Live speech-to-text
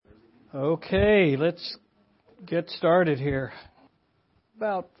Okay, let's get started here.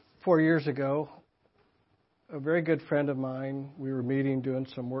 About 4 years ago, a very good friend of mine, we were meeting, doing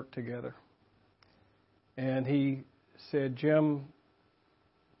some work together. And he said, Jim,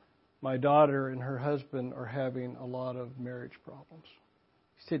 my daughter and her husband are having a lot of marriage problems.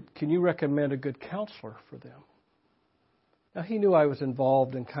 He said, can you recommend a good counselor for them? Now, he knew I was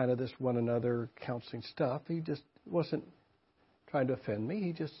involved in kind of this one another counseling stuff. He just wasn't trying to offend me.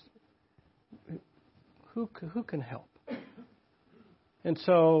 He just, who can help? And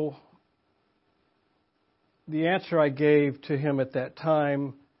so the answer I gave to him at that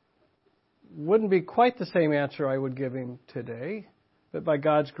time wouldn't be quite the same answer I would give him today, but by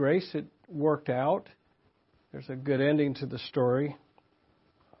God's grace, it worked out. There's a good ending to the story.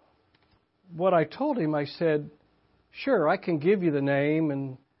 What I told him, I said, sure, I can give you the name,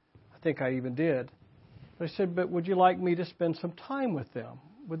 and I think I even did. But I said, but would you like me to spend some time with them?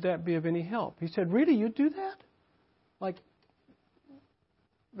 Would that be of any help? He said, really, you'd do that? Like,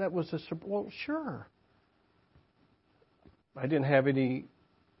 that was well, sure. I didn't have any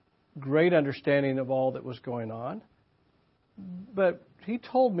great understanding of all that was going on. But he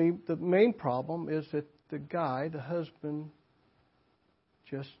told me the main problem is that the guy, the husband,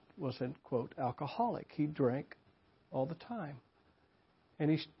 just wasn't, quote, alcoholic. He drank all the time.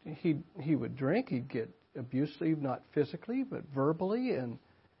 And he would drink. He'd get abusive, not physically, but verbally.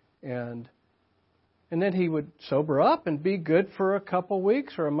 And then he would sober up and be good for a couple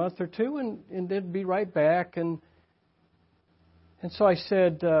weeks or a month or two and then be right back. And so I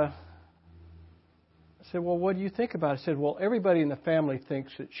said, well, what do you think about it? I said, well, everybody in the family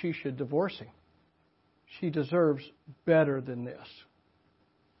thinks that she should divorce him. She deserves better than this.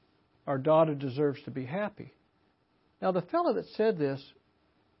 Our daughter deserves to be happy. Now, the fellow that said this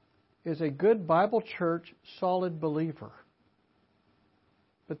is a good Bible church, solid believer.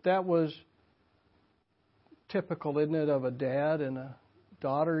 But that was typical, isn't it, of a dad and a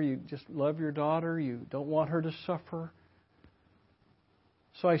daughter. You just love your daughter. You don't want her to suffer.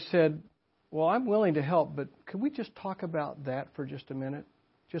 So I said, well, I'm willing to help, but could we just talk about that for just a minute,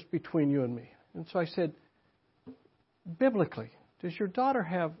 just between you and me? And so I said, biblically, does your daughter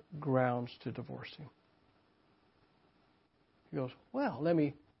have grounds to divorce him? He goes, well, let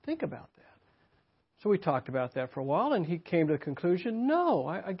me think about that. So we talked about that for a while, and he came to the conclusion, no,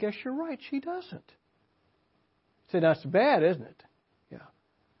 I guess you're right, she doesn't. I said, that's bad, isn't it? Yeah.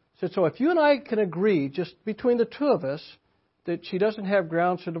 I said, so if you and I can agree, just between the two of us, that she doesn't have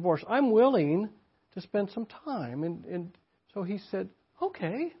grounds to divorce, I'm willing to spend some time. And so he said,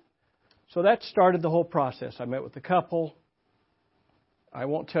 okay. So that started the whole process. I met with the couple. I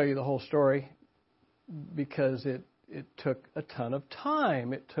won't tell you the whole story because it took a ton of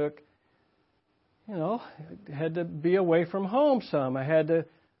time. It took, I had to be away from home some. I had to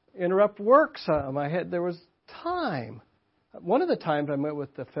interrupt work some. There was time. One of the times I met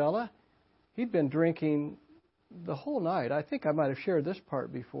with the fella, he'd been drinking the whole night. I think I might have shared this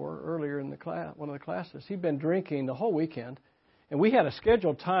part before, earlier in the class, one of the classes. He'd been drinking the whole weekend, and we had a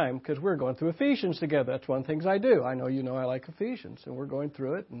scheduled time because we were going through Ephesians together. That's one of the things I do. I know you know I like Ephesians, and we're going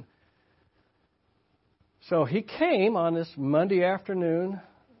through it. And so he came on this Monday afternoon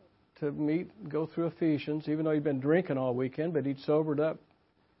to go through Ephesians, even though he'd been drinking all weekend, but he'd sobered up.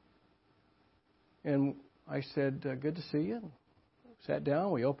 And I said, good to see you. Sat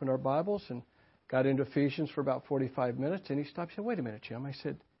down, we opened our Bibles, and got into Ephesians for about 45 minutes, and he stopped and said, wait a minute, Jim. I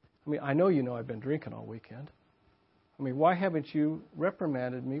said, I know you know I've been drinking all weekend. Why haven't you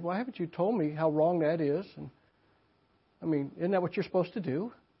reprimanded me? Why haven't you told me how wrong that is? And isn't that what you're supposed to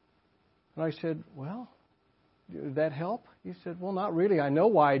do? And I said, well, did that help? He said, well, not really. I know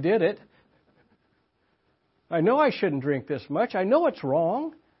why I did it. I know I shouldn't drink this much. I know it's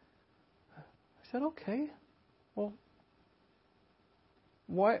wrong. I said, okay. Well,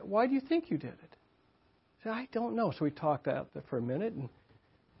 why do you think you did it? I said, I don't know. So we talked out there for a minute, and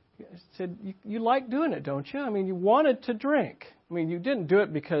he said, you like doing it, don't you? You wanted to drink. You didn't do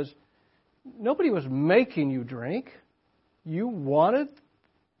it because nobody was making you drink. You wanted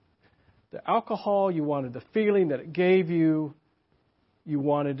the alcohol. You wanted the feeling that it gave you. You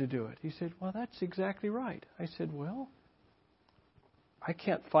wanted to do it. He said, well, that's exactly right. I said, well, I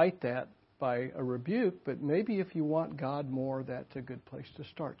can't fight that by a rebuke, but maybe if you want God more, that's a good place to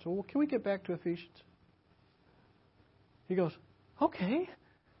start. So can we get back to Ephesians? He goes, okay.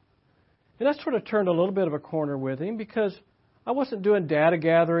 And that sort of turned a little bit of a corner with him because I wasn't doing data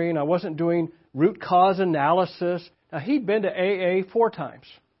gathering. I wasn't doing root cause analysis. Now, he'd been to AA 4 times,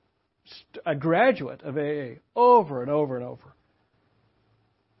 a graduate of AA, over and over and over.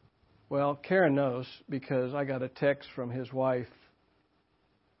 Well, Karen knows because I got a text from his wife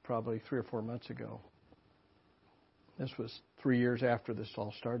probably 3 or 4 months ago. This was 3 years after this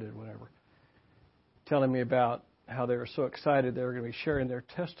all started, whatever. Telling me about how they were so excited they were going to be sharing their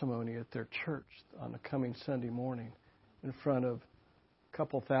testimony at their church on the coming Sunday morning in front of a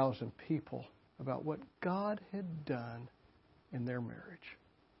couple thousand people about what God had done in their marriage.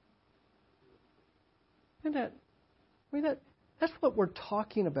 That's what we're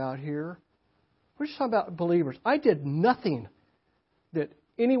talking about here. We're just talking about believers. I did nothing that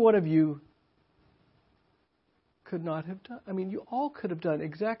any one of you could not have done. I mean, you all could have done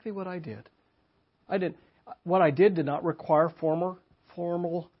exactly what I did. What I did not require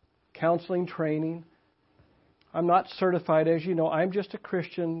formal counseling training. I'm not certified, as you know. I'm just a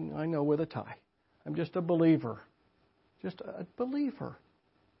Christian, I know, with a tie. I'm just a believer. Just a believer.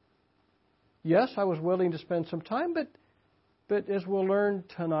 Yes, I was willing to spend some time, but as we'll learn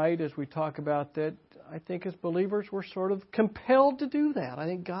tonight as we talk about that, I think as believers we're sort of compelled to do that. I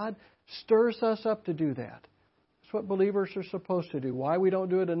think God stirs us up to do that. That's what believers are supposed to do. Why we don't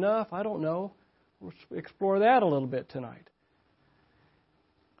do it enough, I don't know. We'll explore that a little bit tonight.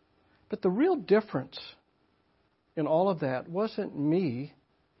 But the real difference in all of that wasn't me.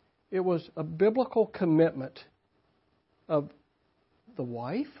 It was a biblical commitment of the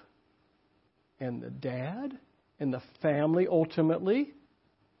wife and the dad and the family ultimately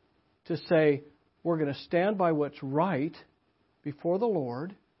to say, we're going to stand by what's right before the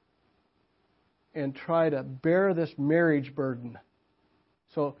Lord and try to bear this marriage burden.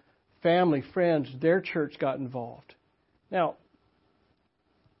 So family, friends, their church got involved. Now,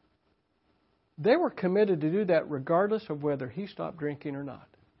 they were committed to do that regardless of whether he stopped drinking or not.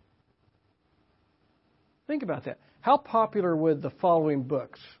 Think about that. How popular would the following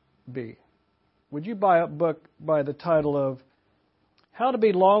books be? Would you buy a book by the title of How to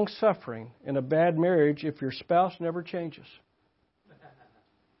Be Long-Suffering in a Bad Marriage If Your Spouse Never Changes?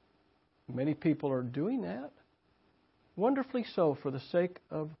 Many people are doing that. Wonderfully so for the sake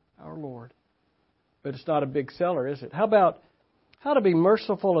of our Lord. But it's not a big seller, is it? How about How to Be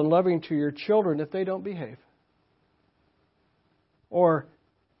Merciful and Loving to Your Children If They Don't Behave? Or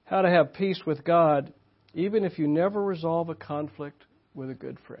How to Have Peace with God Even If You Never Resolve a Conflict with a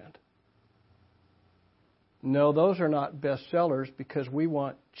Good Friend? No, those are not bestsellers because we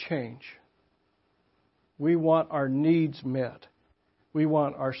want change. We want our needs met. We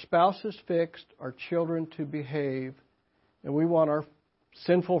want our spouses fixed, our children to behave, and we want our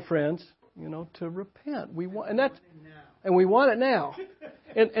sinful friends, to repent. We want it now.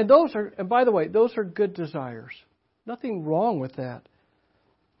 And those are, and by the way, those are good desires. Nothing wrong with that.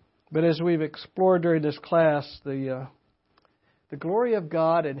 But as we've explored during this class, the glory of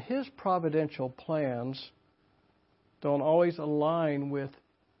God and His providential plans don't always align with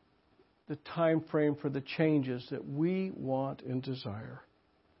the time frame for the changes that we want and desire.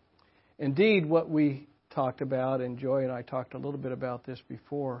 Indeed, what we talked about, and Joy and I talked a little bit about this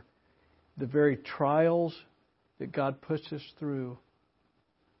before, the very trials that God puts us through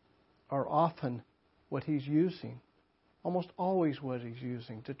are often what He's using, almost always what He's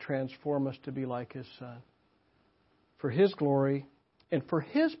using to transform us to be like His Son, for His glory and for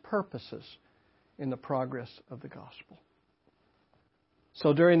His purposes in the progress of the gospel.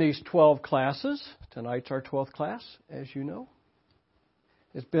 So during these 12 classes, tonight's our 12th class, as you know,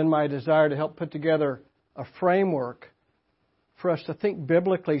 it's been my desire to help put together a framework for us to think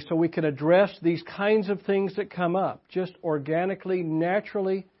biblically so we can address these kinds of things that come up just organically,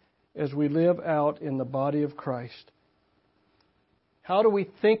 naturally, as we live out in the body of Christ. How do we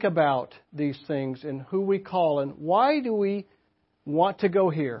think about these things and who we call, and why do we want to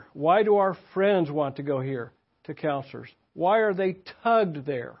go here? Why do our friends want to go here to counselors? Why are they tugged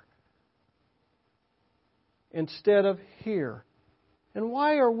there instead of here? And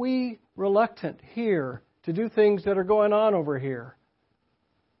why are we reluctant here to do things that are going on over here?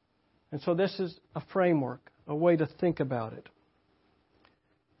 And so this is a framework, a way to think about it.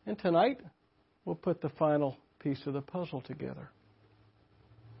 And tonight, we'll put the final piece of the puzzle together.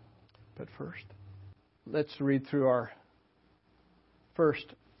 But first, let's read through our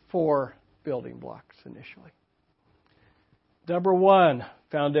first 4 building blocks initially. Number 1,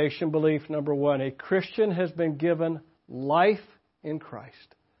 foundation belief number 1, a Christian has been given life in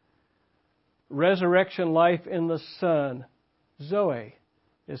Christ. Resurrection life in the Son, Zoe,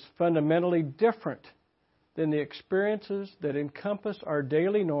 is fundamentally different than the experiences that encompass our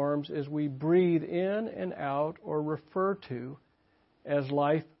daily norms as we breathe in and out or refer to as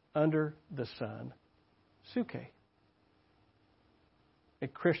life under the sun, Suke. A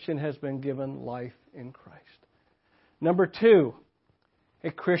Christian has been given life in Christ. Number 2,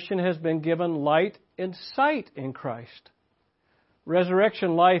 a Christian has been given light and sight in Christ.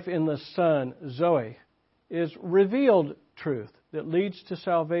 Resurrection life in the Son, Zoe, is revealed truth that leads to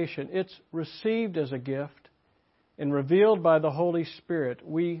salvation. It's received as a gift and revealed by the Holy Spirit.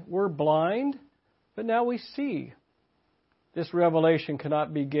 We were blind, but now we see. This revelation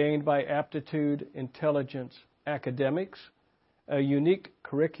cannot be gained by aptitude, intelligence, academics, a unique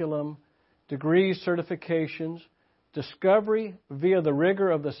curriculum, degrees, certifications, discovery via the rigor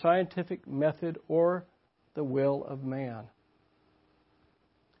of the scientific method or the will of man.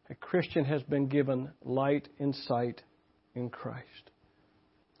 A Christian has been given light and sight in Christ.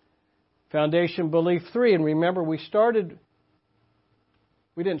 Foundation belief 3, and remember we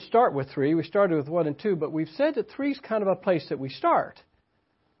didn't start with 3, we started with 1 and 2, but we've said that 3 is kind of a place that we start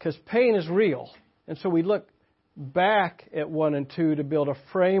because pain is real. And so we look back at 1 and 2 to build a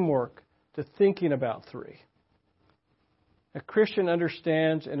framework to thinking about 3. A Christian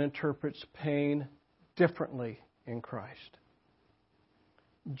understands and interprets pain differently in Christ.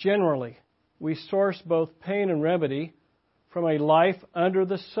 Generally, we source both pain and remedy from a life under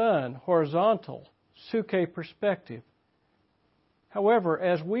the sun, horizontal, suke perspective. However,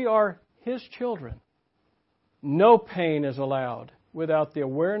 as we are His children, no pain is allowed without the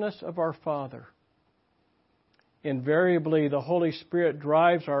awareness of our Father. Invariably, the Holy Spirit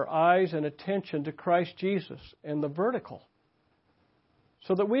drives our eyes and attention to Christ Jesus and the vertical,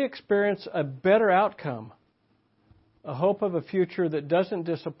 so that we experience a better outcome, a hope of a future that doesn't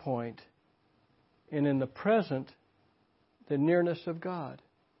disappoint, and in the present, the nearness of God.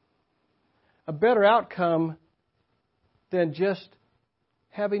 A better outcome than just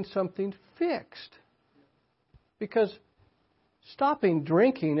having something fixed. Because stopping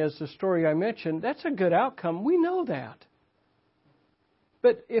drinking, as the story I mentioned, that's a good outcome. We know that.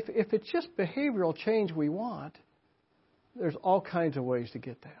 But if it's just behavioral change we want, there's all kinds of ways to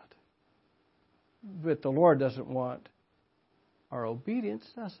get that. But the Lord doesn't want our obedience,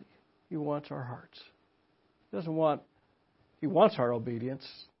 does He? He wants our hearts. He wants our obedience.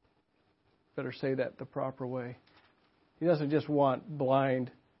 Better say that the proper way. He doesn't just want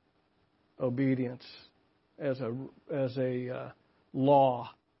blind obedience as a law.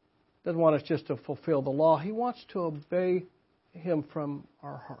 He doesn't want us just to fulfill the law. He wants to obey Him from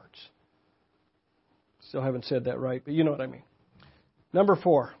our hearts. Still haven't said that right, but you know what I mean. Number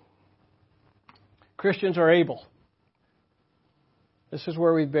 4, Christians are able. This is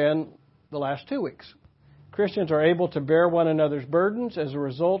where we've been the last 2 weeks. Christians are able to bear one another's burdens as a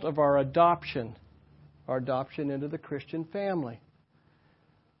result of our adoption into the Christian family.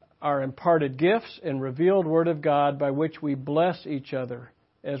 Our imparted gifts and revealed Word of God by which we bless each other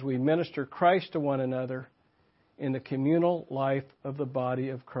as we minister Christ to one another in the communal life of the body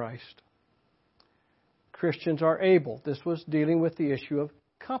of Christ. Christians are able. This was dealing with the issue of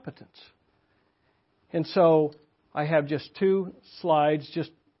competence. And so I have just 2 slides,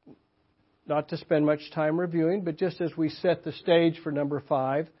 just not to spend much time reviewing, but just as we set the stage for number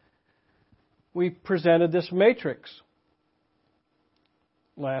 5, we presented this matrix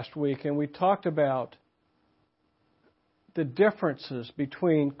last week, and we talked about the differences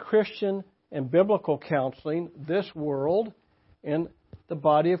between Christian and biblical counseling, this world, and the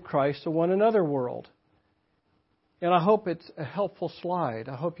body of Christ, the one another world. And I hope it's a helpful slide.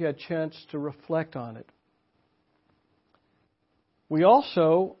 I hope you had a chance to reflect on it. We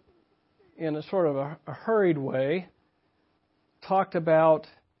also, in a sort of a hurried way, talked about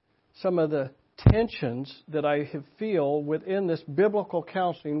some of the tensions that I feel within this biblical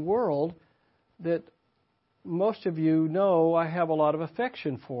counseling world that most of you know I have a lot of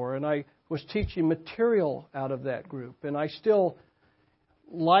affection for. And I was teaching material out of that group. And I still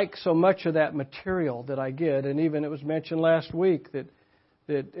like so much of that material that I get. And even it was mentioned last week that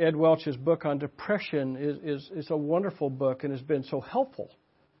Ed Welch's book on depression is a wonderful book and has been so helpful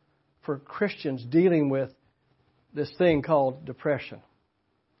for Christians dealing with this thing called depression.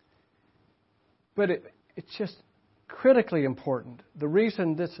 But it's just critically important. The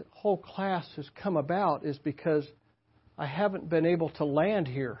reason this whole class has come about is because I haven't been able to land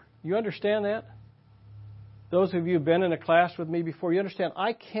here. You understand that? Those of you who've been in a class with me before, you understand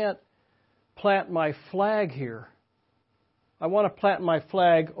I can't plant my flag here. I want to plant my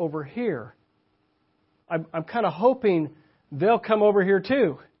flag over here. I'm kind of hoping they'll come over here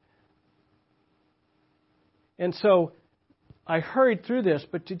too. And so I hurried through this,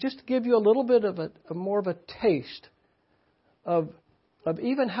 but to just give you a little bit of a more of a taste of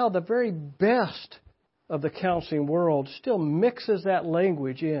even how the very best of the counseling world still mixes that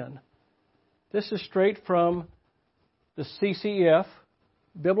language in. This is straight from the CCF,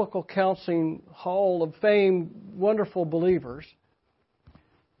 Biblical Counseling Hall of Fame, wonderful believers.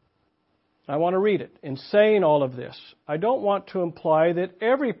 I want to read it. In saying all of this, I don't want to imply that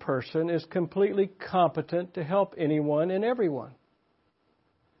every person is completely competent to help anyone and everyone.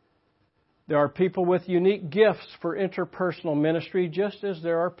 There are people with unique gifts for interpersonal ministry, just as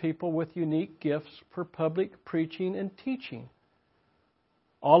there are people with unique gifts for public preaching and teaching.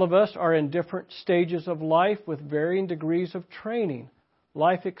 All of us are in different stages of life with varying degrees of training,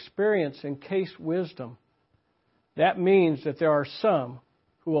 life experience, and case wisdom. That means that there are some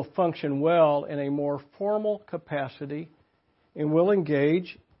who will function well in a more formal capacity and will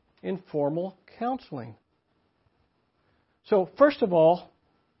engage in formal counseling. So, first of all,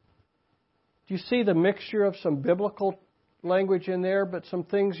 do you see the mixture of some biblical language in there, but some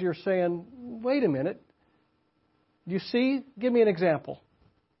things you're saying, wait a minute. Do you see? Give me an example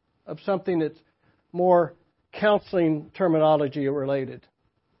of something that's more counseling terminology related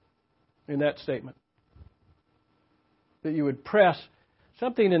in that statement. That you would press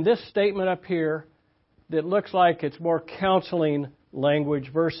something in this statement up here that looks like it's more counseling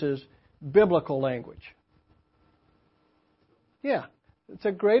language versus biblical language. Yeah, it's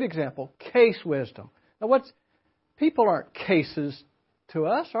a great example. Case wisdom. Now, people aren't cases to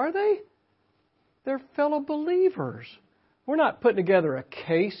us, are they? They're fellow believers. We're not putting together a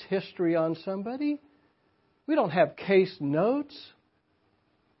case history on somebody. We don't have case notes.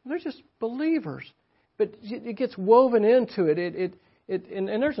 They're just believers. But it gets woven into it. And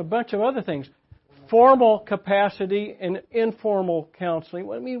there's a bunch of other things. Formal capacity and informal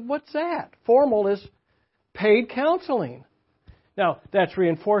counseling. I mean, what's that? Formal is paid counseling. Now, that's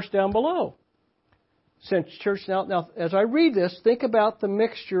reinforced down below. Since church now, as I read this, think about the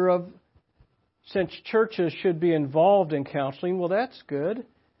mixture of, since churches should be involved in counseling, well, that's good.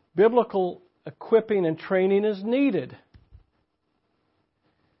 Biblical equipping and training is needed.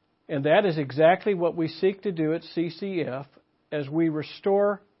 And that is exactly what we seek to do at CCF as we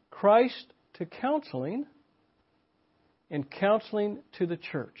restore Christ to counseling and counseling to the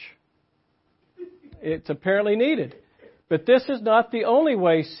church. It's apparently needed. But this is not the only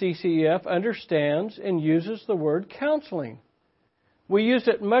way CCF understands and uses the word counseling. We use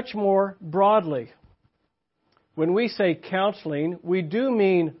it much more broadly. When we say counseling, we do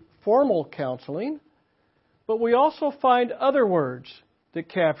mean formal counseling, but we also find other words that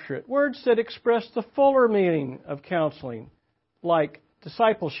capture it, words that express the fuller meaning of counseling, like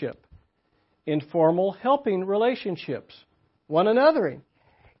discipleship, informal helping relationships, one anothering,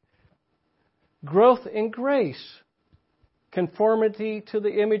 growth in grace, conformity to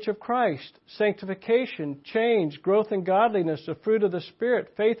the image of Christ, sanctification, change, growth in godliness, the fruit of the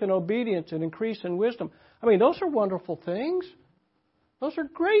Spirit, faith and obedience, and increase in wisdom. I mean, those are wonderful things. Those are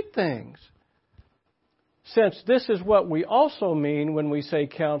great things. Since this is what we also mean when we say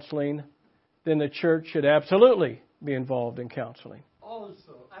counseling, then the church should absolutely be involved in counseling.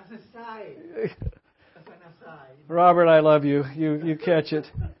 Also, as a side. As an aside. Robert, I love you. You catch it.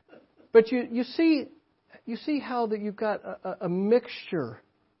 But you see how that you've got a mixture.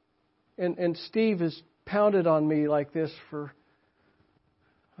 And Steve has pounded on me like this for,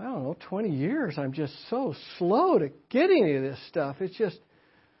 20 years. I'm just so slow to get any of this stuff. It's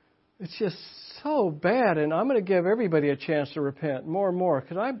just so bad. And I'm going to give everybody a chance to repent more and more,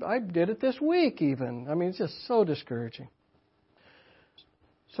 because I did it this week even. I mean, it's just so discouraging.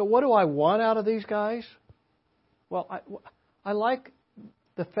 So what do I want out of these guys? Well, I like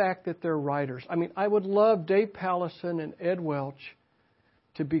the fact that they're writers. I mean, I would love Dave Pallison and Ed Welch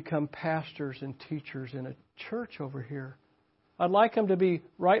to become pastors and teachers in a church over here. I'd like them to be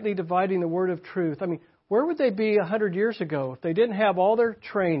rightly dividing the word of truth. I mean, where would they be 100 years ago if they didn't have all their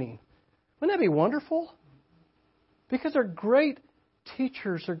training? Wouldn't that be wonderful? Because they're great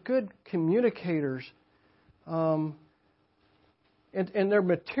teachers, they're good communicators. And their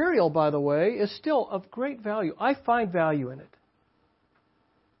material, by the way, is still of great value. I find value in it.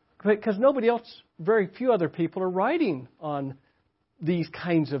 Because nobody else, very few other people are writing on these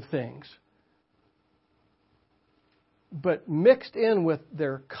kinds of things. But mixed in with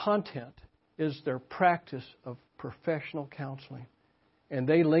their content is their practice of professional counseling. And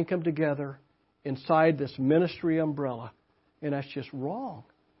they link them together inside this ministry umbrella. And that's just wrong.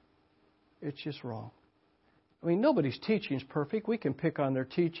 It's just wrong. I mean, nobody's teaching is perfect. We can pick on their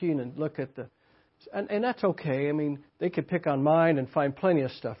teaching and look at the... And that's okay. I mean, they could pick on mine and find plenty of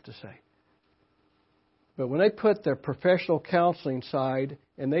stuff to say. But when they put their professional counseling side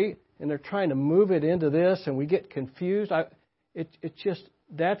and they're trying to move it into this and we get confused,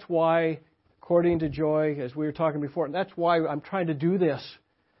 that's why, according to Joy, as we were talking before, and that's why I'm trying to do this,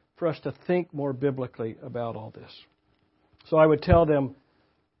 for us to think more biblically about all this. So I would tell them,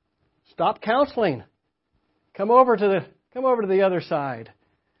 stop counseling. Come over to the other side.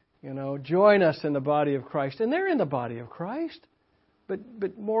 Join us in the body of Christ. And they're in the body of Christ,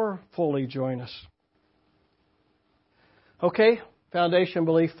 but more fully join us. Okay, foundation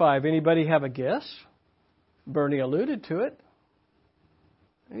belief 5. Anybody have a guess? Bernie alluded to it.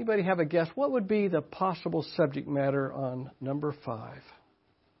 Anybody have a guess? What would be the possible subject matter on number 5?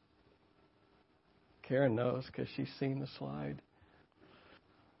 Karen knows because she's seen the slide.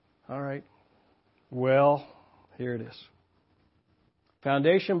 All right. Well, here it is.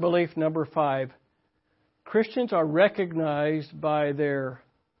 Foundation belief number 5. Christians are recognized by their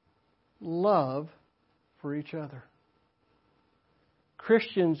love for each other.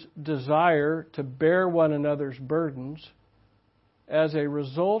 Christians desire to bear one another's burdens as a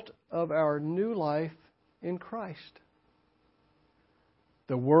result of our new life in Christ.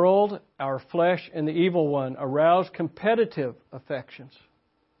 The world, our flesh, and the evil one arouse competitive affections,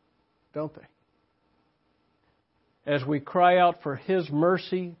 don't they? As we cry out for His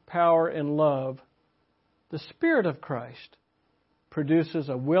mercy, power, and love, the Spirit of Christ produces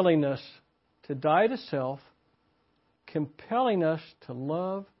a willingness to die to self, compelling us to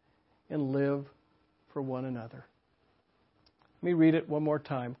love and live for one another. Let me read it one more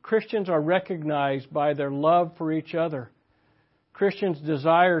time. Christians are recognized by their love for each other. Christians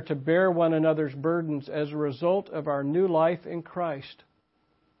desire to bear one another's burdens as a result of our new life in Christ.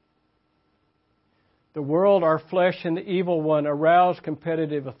 The world, our flesh, and the evil one arouse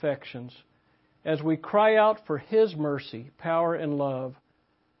competitive affections. As we cry out for His mercy, power, and love,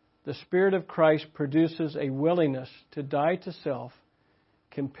 the Spirit of Christ produces a willingness to die to self,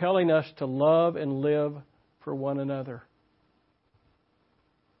 compelling us to love and live for one another.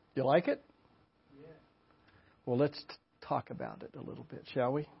 You like it? Yeah. Well, let's talk about it a little bit,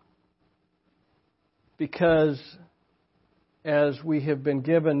 shall we? Because as we have been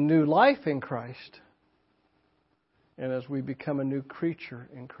given new life in Christ, and as we become a new creature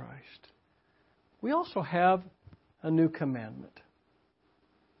in Christ, we also have a new commandment.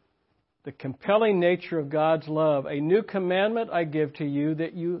 The compelling nature of God's love. A new commandment I give to you,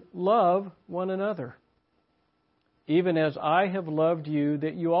 that you love one another. Even as I have loved you,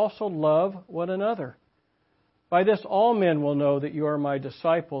 that you also love one another. By this all men will know that you are my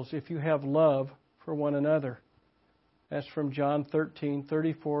disciples, if you have love for one another. That's from John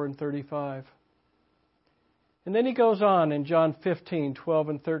 13:34 and 35. And then he goes on in John 15:12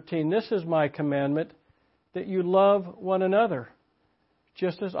 and 13. This is my commandment, that you love one another,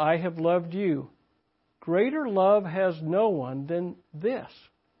 just as I have loved you. Greater love has no one than this,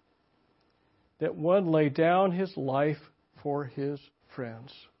 that one lay down his life for his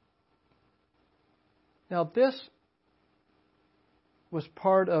friends. Now this was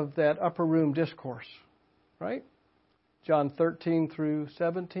part of that upper room discourse, right? John 13 through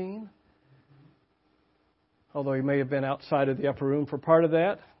 17. Although he may have been outside of the upper room for part of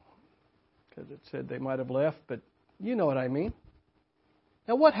that, because it said they might have left, but you know what I mean.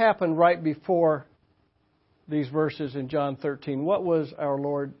 Now what happened right before these verses in John 13? What was our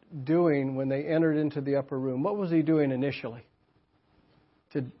Lord doing when they entered into the upper room? What was He doing initially?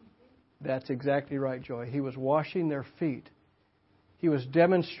 That's exactly right, Joy. He was washing their feet. He was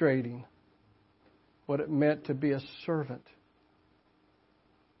demonstrating what it meant to be a servant.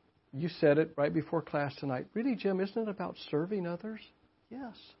 You said it right before class tonight. Really, Jim, isn't it about serving others?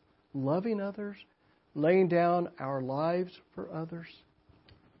 Yes. Loving others, laying down our lives for others.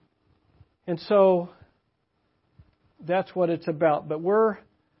 And so that's what it's about. But we're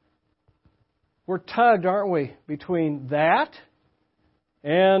tugged, aren't we, between that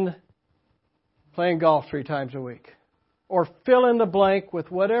and playing golf 3 times a week. Or fill in the blank with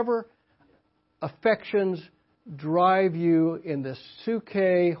whatever affections drive you in this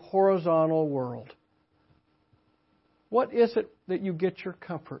Suke horizontal world. What is it that you get your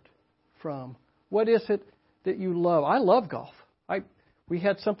comfort from? What is it that you love? I love golf. We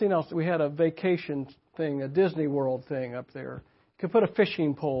had something else. We had a vacation thing, a Disney World thing up there. You could put a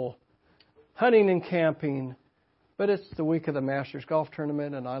fishing pole, hunting and camping. But it's the week of the Masters Golf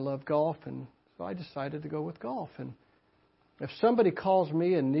Tournament, and I love golf, and so I decided to go with golf. And if somebody calls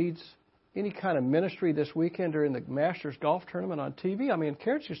me and needs any kind of ministry this weekend during the Masters Golf Tournament on TV, I mean,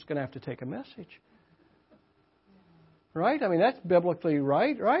 Karen's just going to have to take a message. Right? I mean, that's biblically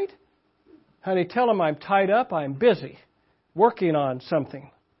right? Honey, tell them I'm tied up, I'm busy, working on something.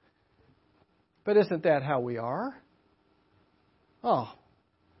 But isn't that how we are? Oh,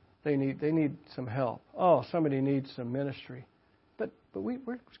 they need some help. Oh, somebody needs some ministry. But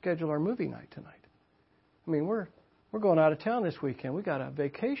we're scheduled our movie night tonight. I mean, we're going out of town this weekend. We got a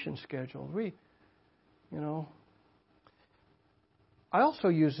vacation scheduled. I also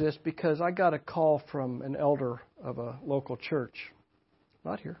use this because I got a call from an elder of a local church.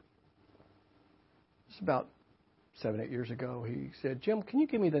 Not here, It's about 7-8 years ago. He said, Jim, can you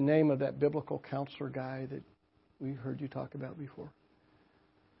give me the name of that biblical counselor guy that we heard you talk about before?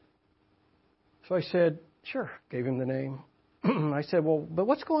 So I said, sure, gave him the name. I said, well, but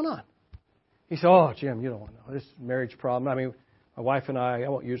what's going on? He said, oh, Jim, you don't want to know. This is a marriage problem. I mean, my wife and I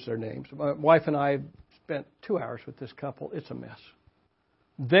won't use their names. My wife and I spent 2 hours with this couple. It's a mess.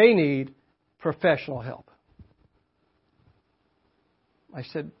 They need professional help. I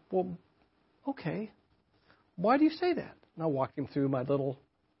said, well, okay. Why do you say that? And I walked him through my little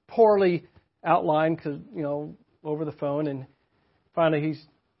poorly outlined, over the phone. And finally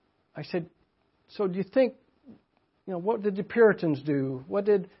I said, so do you think, what did the Puritans do? What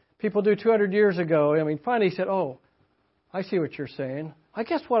did people do 200 years ago? I mean, finally he said, oh, I see what you're saying. I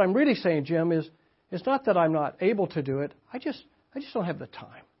guess what I'm really saying, Jim, is it's not that I'm not able to do it. I just don't have the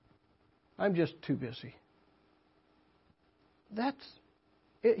time. I'm just too busy.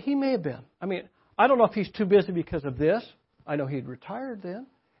 He may have been. I mean, I don't know if he's too busy because of this. I know he'd retired then.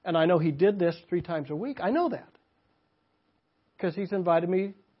 And I know he did this 3 times a week. I know that. Because he's invited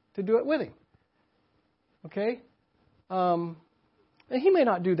me to do it with him. Okay? And he may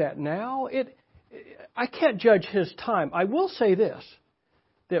not do that now. I can't judge his time. I will say this,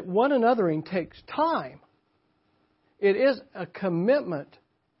 that one anothering takes time. It is a commitment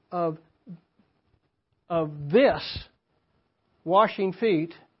of this, washing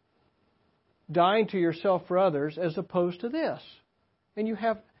feet, dying to yourself for others, as opposed to this. And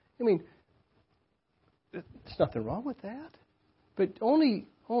there's nothing wrong with that. But only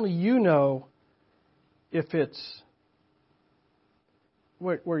you know if it's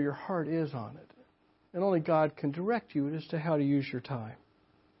where your heart is on it. And only God can direct you as to how to use your time.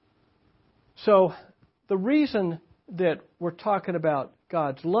 So the reason that we're talking about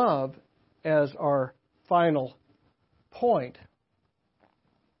God's love as our final point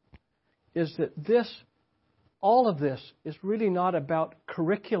is that all of this is really not about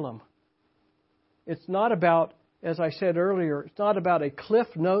curriculum. It's not about, as I said earlier, it's not about a Cliff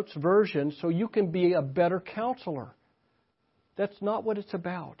Notes version so you can be a better counselor. That's not what it's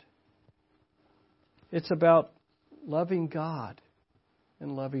about. It's about loving God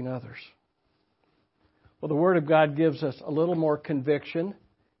and loving others. Well, the Word of God gives us a little more conviction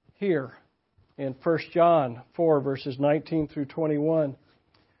here in 1 John 4, verses 19 through 21.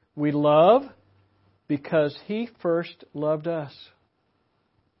 We love because He first loved us.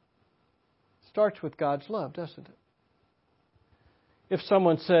 Starts with God's love, doesn't it? If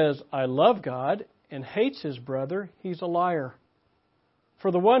someone says, I love God, and hates his brother, he's a liar. For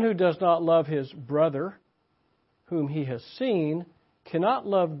the one who does not love his brother, whom he has seen, cannot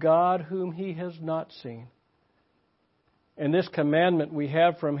love God whom he has not seen. And this commandment we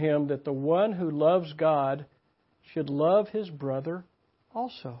have from Him, that the one who loves God should love his brother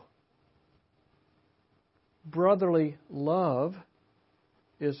also. Brotherly love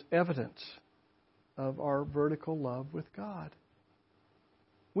is evidence of our vertical love with God.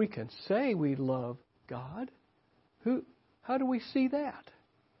 We can say we love God. How do we see that?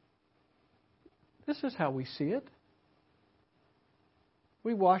 This is how we see it.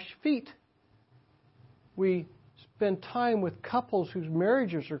 We wash feet. We spend time with couples whose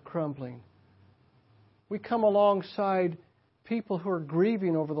marriages are crumbling. We come alongside people who are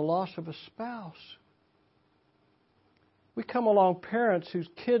grieving over the loss of a spouse. We come along parents whose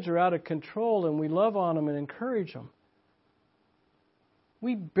kids are out of control, and we love on them and encourage them.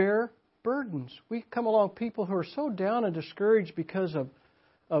 We bear burdens. We come along people who are so down and discouraged because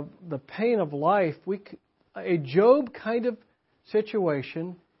of the pain of life. A Job kind of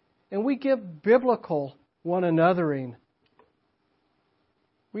situation, and we give biblical one anothering.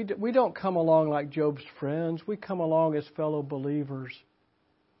 We don't come along like Job's friends. We come along as fellow believers,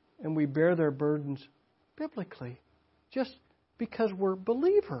 and we bear their burdens biblically, just because we're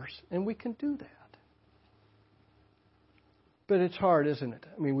believers, and we can do that. But it's hard, isn't it?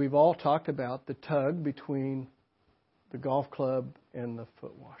 I mean, we've all talked about the tug between the golf club and the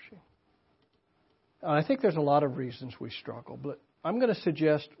foot washing. I think there's a lot of reasons we struggle, but I'm going to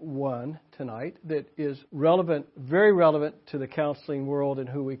suggest one tonight that is relevant, very relevant to the counseling world and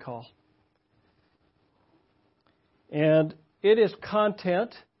who we call. And it is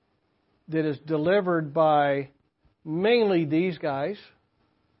content that is delivered by mainly these guys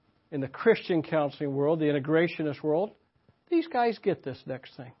in the Christian counseling world, the integrationist world. These guys get this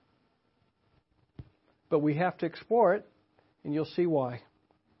next thing. But we have to explore it, and you'll see why.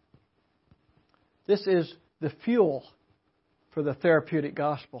 This is the fuel for the therapeutic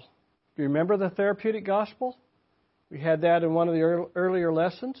gospel. Do you remember the therapeutic gospel? We had that in one of the earlier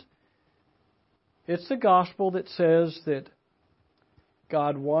lessons. It's the gospel that says that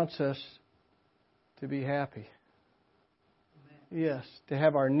God wants us to be happy. Yes, to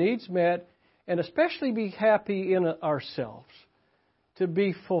have our needs met, and especially be happy in ourselves, to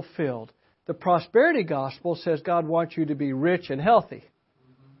be fulfilled. The prosperity gospel says God wants you to be rich and healthy.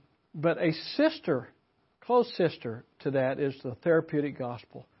 But a sister, close sister to that, is the therapeutic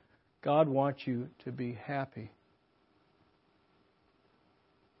gospel. God wants you to be happy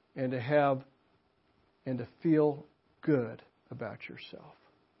and to have and to feel good about yourself.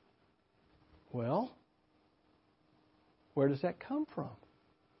 Well, where does that come from?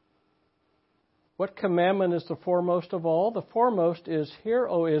 What commandment is the foremost of all? The foremost is, Hear,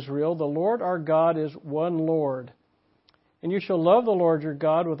 O Israel, the Lord our God is one Lord. And you shall love the Lord your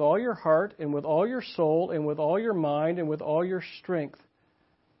God with all your heart and with all your soul and with all your mind and with all your strength.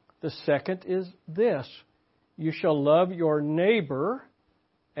 The second is this, you shall love your neighbor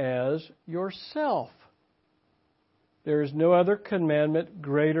as yourself. There is no other commandment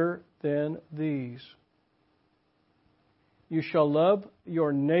greater than these. You shall love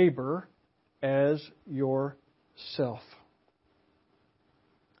your neighbor as yourself.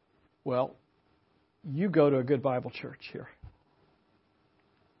 Well, you go to a good Bible church here.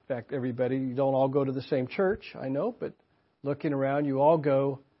 In fact, everybody, you don't all go to the same church, I know, but looking around, you all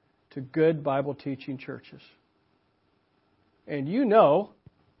go to good Bible teaching churches. And you know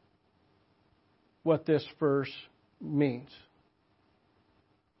what this verse means.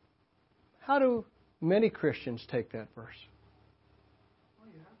 How do many Christians take that verse? Well,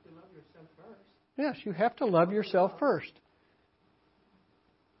 you have to love yourself first. Yes, you have to love yourself first.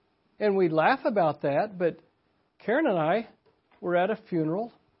 And we laugh about that, but Karen and I were at a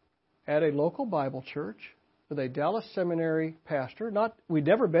funeral at a local Bible church with a Dallas Seminary pastor. We'd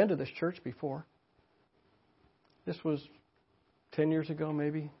never been to this church before. This was 10 years ago,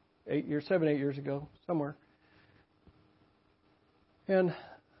 maybe 8 years ago, somewhere. And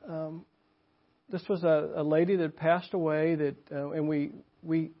this was a lady that passed away.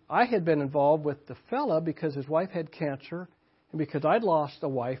 I had been involved with the fella because his wife had cancer, and because I'd lost a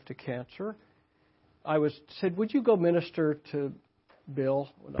wife to cancer. I said, would you go minister to Bill?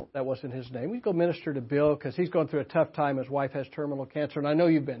 Well, no, that wasn't his name. Would you go minister to Bill because he's going through a tough time. His wife has terminal cancer, and I know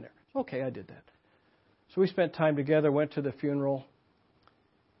you've been there. Okay, I did that. So we spent time together, went to the funeral,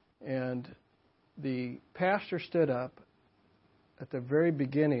 and the pastor stood up at the very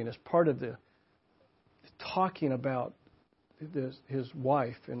beginning as part of the talking about his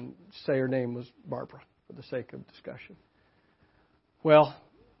wife, and say her name was Barbara for the sake of discussion. Well,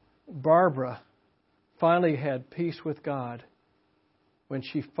 Barbara finally had peace with God when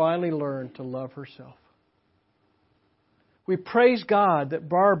she finally learned to love herself. We praise God that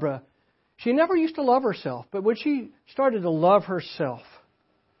Barbara, she never used to love herself, but when she started to love herself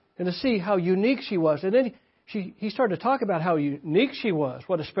and to see how unique she was, and then he started to talk about how unique she was,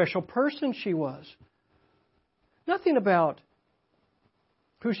 what a special person she was. Nothing about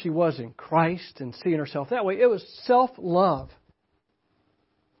who she was in Christ and seeing herself that way. It was self-love.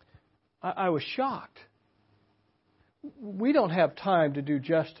 I was shocked. We don't have time to do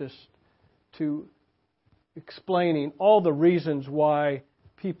justice to explaining all the reasons why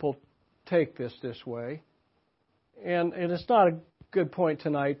people take this way. And it's not a good point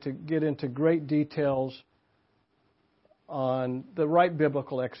tonight to get into great details on the right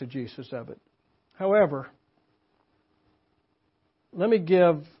biblical exegesis of it. However, let me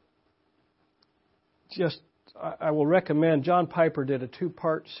give I will recommend, John Piper did a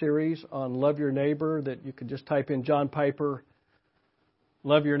 2-part series on Love Your Neighbor that you could just type in John Piper,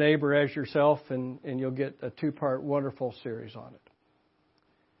 Love Your Neighbor as Yourself, and you'll get a 2-part wonderful series on it.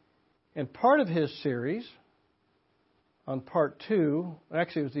 And part of his series, on part 2,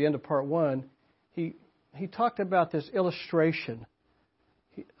 actually it was the end of part 1, he talked about this illustration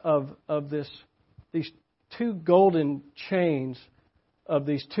of these 2 golden chains of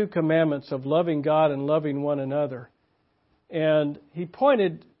these 2 commandments of loving God and loving one another. And he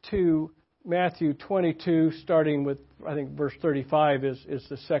pointed to Matthew 22, starting with, I think, verse 35 is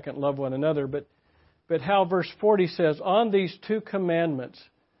the second, love one another. But how verse 40 says, on these 2 commandments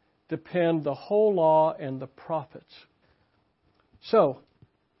depend the whole law and the prophets. So,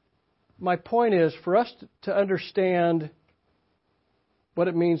 my point is for us to understand what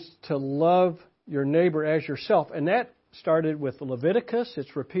it means to love your neighbor as yourself. And that started with Leviticus.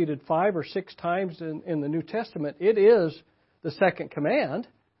 It's repeated 5 or 6 times in the New Testament. It is the second command.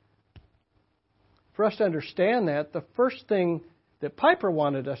 For us to understand that, the first thing that Piper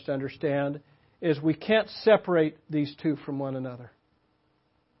wanted us to understand is we can't separate these 2 from one another.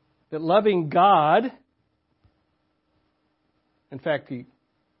 That loving God, in fact, he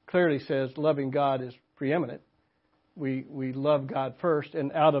clearly says loving God is preeminent. we love God first,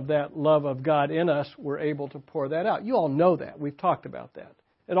 and out of that love of God in us, we're able to pour that out. You all know that. We've talked about that.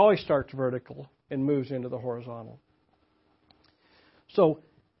 It always starts vertical and moves into the horizontal. So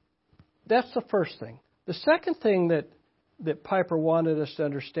that's the first thing. The second thing that Piper wanted us to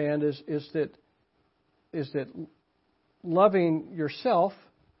understand is that loving yourself,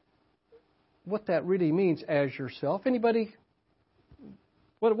 what that really means as yourself. Anybody?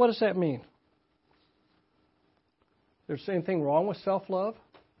 What does that mean? There's anything wrong with self-love?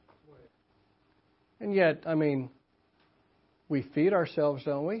 And yet, we feed ourselves,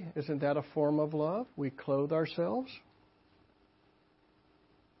 don't we? Isn't that a form of love? We clothe ourselves.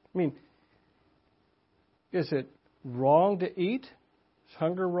 Is it wrong to eat? Is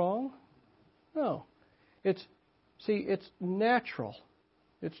hunger wrong? No. It's natural.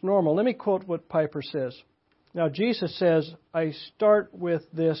 It's normal. Let me quote what Piper says. Now, Jesus says, I start with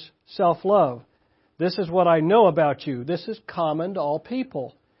this self-love. This is what I know about you. This is common to all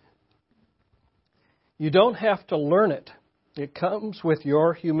people. You don't have to learn it. It comes with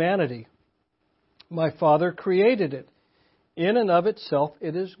your humanity. My Father created it. In and of itself,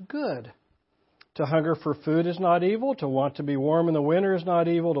 it is good. To hunger for food is not evil. To want to be warm in the winter is not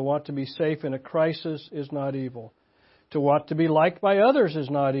evil. To want to be safe in a crisis is not evil. To want to be liked by others is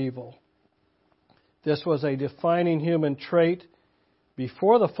not evil. This was a defining human trait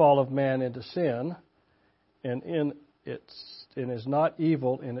before the fall of man into sin, and is not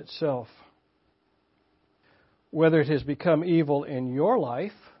evil in itself. Whether it has become evil in your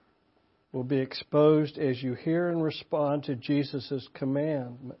life will be exposed as you hear and respond to Jesus'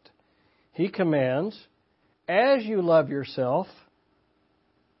 commandment. He commands, as you love yourself,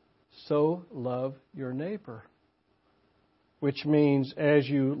 so love your neighbor. Which means, as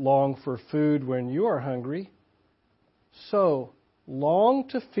you long for food when you are hungry, so long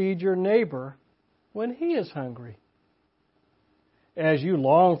to feed your neighbor when he is hungry. As you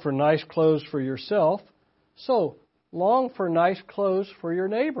long for nice clothes for yourself, so long for nice clothes for your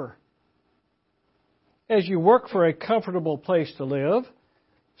neighbor. As you work for a comfortable place to live,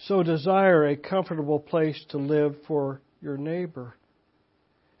 so desire a comfortable place to live for your neighbor.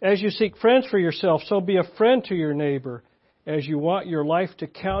 As you seek friends for yourself, so be a friend to your neighbor. As you want your life to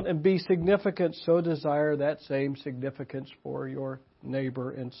count and be significant, so desire that same significance for your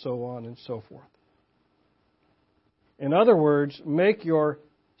neighbor, and so on and so forth. In other words, make your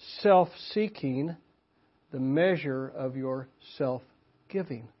self-seeking the measure of your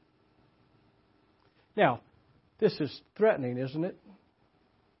self-giving. Now, this is threatening, isn't it?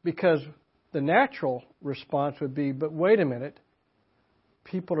 Because the natural response would be, but wait a minute,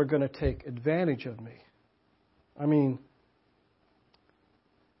 people are going to take advantage of me.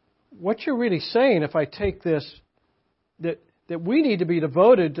 What you're really saying, if I take this, that we need to be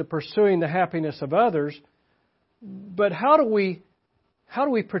devoted to pursuing the happiness of others, but how do we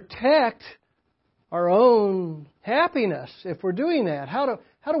protect our own happiness if we're doing that? How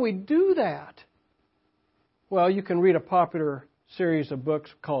do we do that? Well, you can read a popular series of books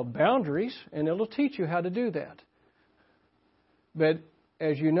called Boundaries, and it'll teach you how to do that. But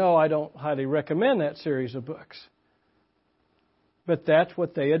as you know, I don't highly recommend that series of books. But that's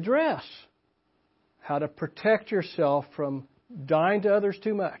what they address. How to protect yourself from dying to others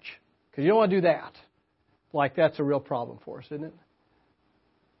too much. Because you don't want to do that. Like that's a real problem for us, isn't it?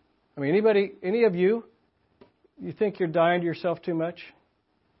 Any of you think you're dying to yourself too much?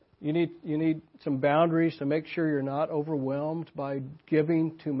 You need some boundaries to make sure you're not overwhelmed by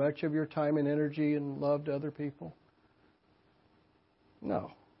giving too much of your time and energy and love to other people?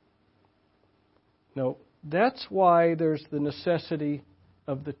 No. That's why there's the necessity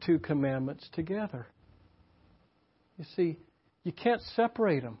of the two commandments together. You see, you can't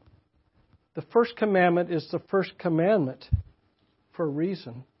separate them. The first commandment is the first commandment for a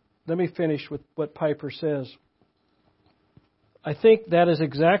reason. Let me finish with what Piper says. I think that is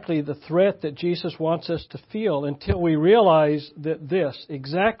exactly the threat that Jesus wants us to feel until we realize that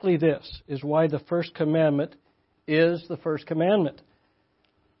exactly this, is why the first commandment is the first commandment.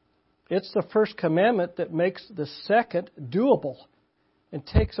 It's the first commandment that makes the second doable and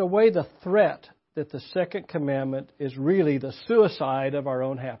takes away the threat that the second commandment is really the suicide of our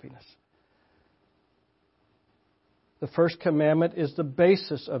own happiness. The first commandment is the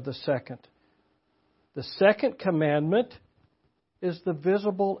basis of the second. The second commandment is the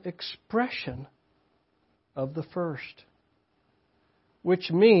visible expression of the first. Which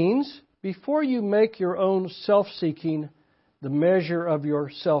means, before you make your own self-seeking the measure of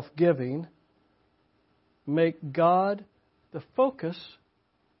your self-giving, make God the focus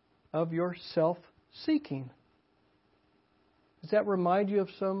of your self-seeking. Does that remind you of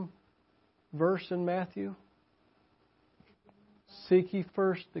some verse in Matthew? Seek ye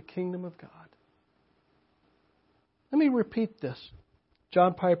first the kingdom of God. Let me repeat this.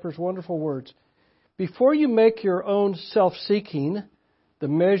 John Piper's wonderful words. Before you make your own self-seeking the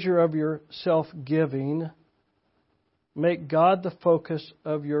measure of your self-giving, make God the focus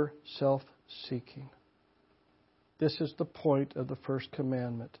of your self-seeking. This is the point of the first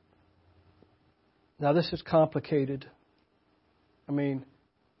commandment. Now, this is complicated. I mean,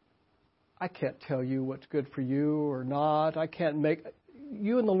 I can't tell you what's good for you or not.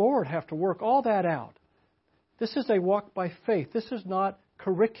 You and the Lord have to work all that out. This is a walk by faith. This is not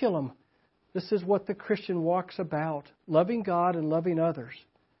curriculum. This is what the Christian walks about, loving God and loving others.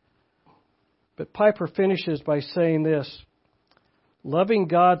 But Piper finishes by saying this: loving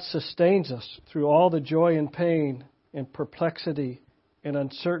God sustains us through all the joy and pain and perplexity and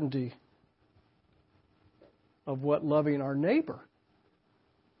uncertainty of what loving our neighbor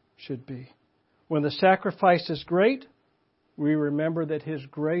should be. When the sacrifice is great, we remember that His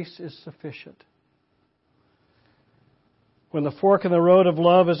grace is sufficient. When the fork in the road of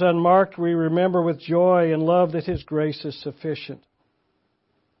love is unmarked, we remember with joy and love that His grace is sufficient.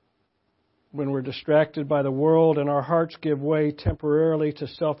 When we're distracted by the world and our hearts give way temporarily to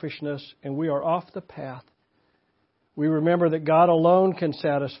selfishness and we are off the path, we remember that God alone can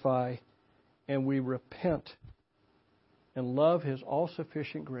satisfy, and we repent and love His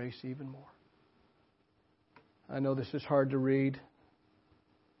all-sufficient grace even more. I know this is hard to read,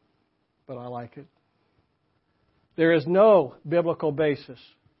 but I like it. There is no biblical basis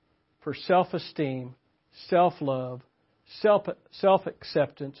for self-esteem, self-love,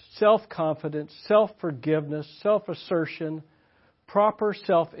 self-acceptance, self-confidence, self-forgiveness, self-assertion, proper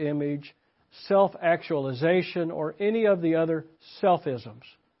self-image, self-actualization, or any of the other selfisms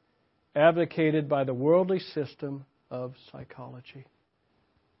advocated by the worldly system of psychology.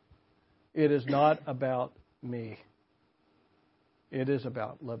 It is not about me. It is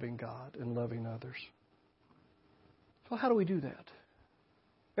about loving God and loving others. So how do we do that?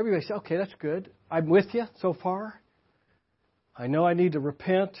 Everybody says, okay, that's good. I'm with you so far. I know I need to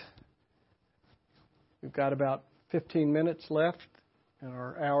repent. We've got about 15 minutes left in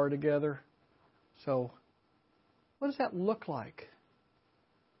our hour together. So what does that look like?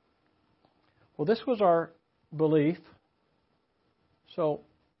 Well, this was our belief. So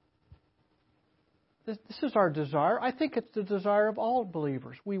this is our desire. I think it's the desire of all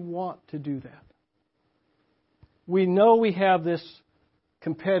believers. We want to do that. We know we have this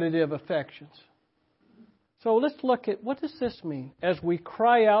competitive affections. So let's look at, what does this mean? As we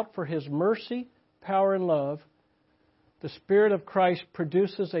cry out for His mercy, power, and love, the Spirit of Christ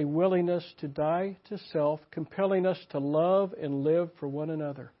produces a willingness to die to self, compelling us to love and live for one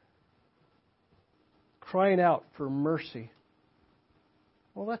another. Crying out for mercy.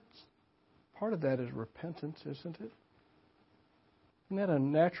 Well, that's part of that is repentance, isn't it? Isn't that a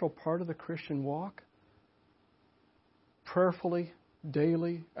natural part of the Christian walk? Prayerfully,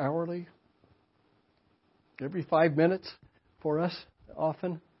 daily, hourly, every 5 minutes for us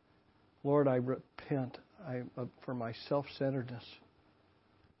often. Lord, I repent for my self-centeredness.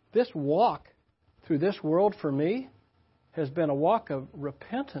 This walk through this world for me has been a walk of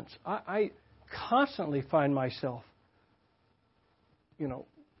repentance. I constantly find myself,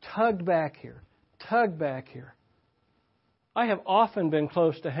 tugged back here, tugged back here. I have often been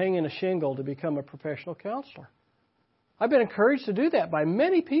close to hanging a shingle to become a professional counselor. I've been encouraged to do that by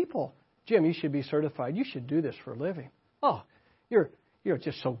many people. Jim, you should be certified. You should do this for a living. Oh, you're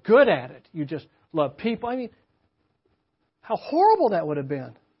just so good at it. You just love people. I mean, how horrible that would have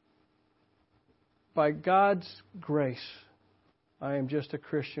been. By God's grace, I am just a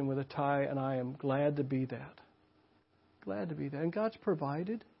Christian with a tie, and I am glad to be that. Glad to be that. And God's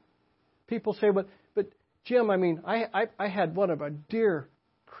provided. People say, but Jim, I had one of our dear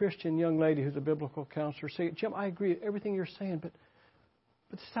Christian young lady who's a biblical counselor say, Jim, I agree with everything you're saying, but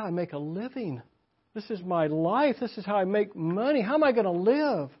this is how I make a living. This is my life. This is how I make money. How am I going to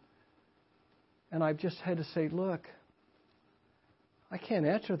live? And I've just had to say, look, I can't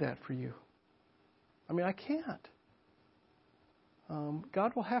answer that for you. I can't.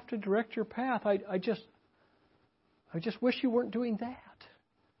 God will have to direct your path. I just wish you weren't doing that.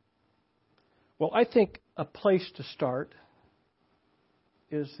 Well, I think a place to start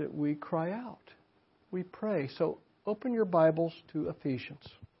is that we cry out. We pray. So open your Bibles to Ephesians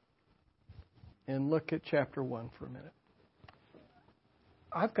and look at chapter 1 for a minute.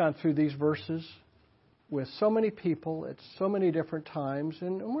 I've gone through these verses with so many people at so many different times,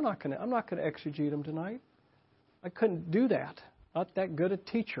 and I'm not going to exegete them tonight. I couldn't do that. Not that good a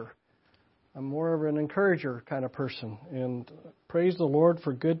teacher. I'm more of an encourager kind of person, and praise the Lord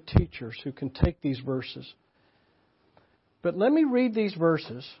for good teachers who can take these verses. But let me read these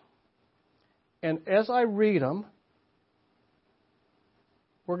verses, and as I read them,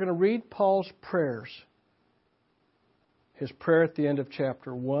 we're going to read Paul's prayers. His prayer at the end of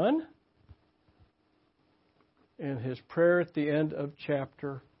chapter 1 and his prayer at the end of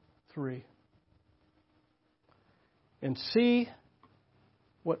chapter 3. And see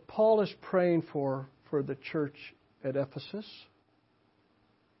what Paul is praying for the church at Ephesus.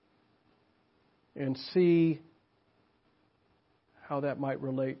 And see how that might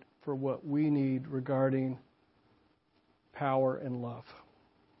relate for what we need regarding power and love.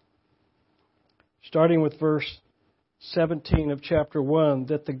 Starting with verse 17 of chapter 1,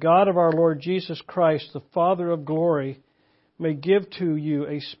 that the God of our Lord Jesus Christ, the Father of glory, may give to you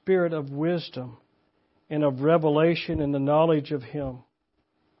a spirit of wisdom and of revelation in the knowledge of Him.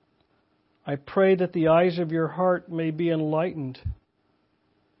 I pray that the eyes of your heart may be enlightened,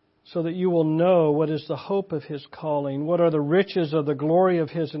 so that you will know what is the hope of His calling, what are the riches of the glory of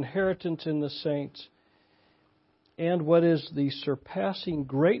His inheritance in the saints, and what is the surpassing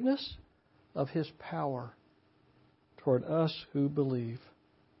greatness of His power toward us who believe.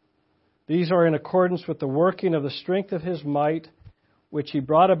 These are in accordance with the working of the strength of His might, which He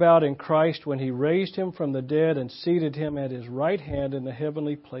brought about in Christ when He raised Him from the dead and seated Him at His right hand in the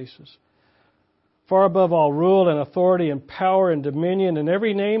heavenly places, far above all rule and authority and power and dominion and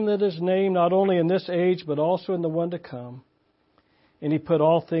every name that is named, not only in this age but also in the one to come. And He put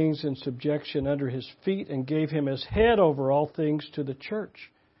all things in subjection under His feet and gave Him as head over all things to the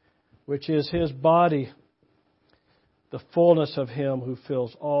church, which is His body, the fullness of Him who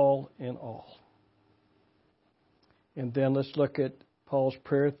fills all in all. And then let's look at Paul's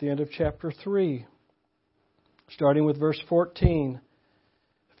prayer at the end of chapter 3, starting with verse 14.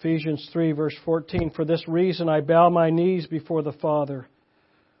 Ephesians 3, verse 14, for this reason I bow my knees before the Father,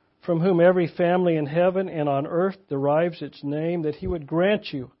 from whom every family in heaven and on earth derives its name, that He would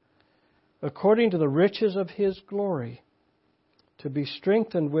grant you, according to the riches of His glory, to be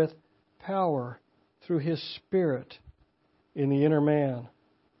strengthened with power through His Spirit in the inner man,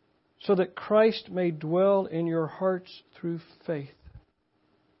 so that Christ may dwell in your hearts through faith,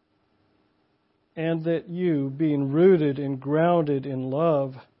 and that you, being rooted and grounded in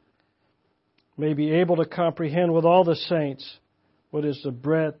love, may be able to comprehend with all the saints what is the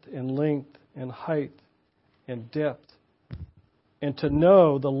breadth and length and height and depth, and to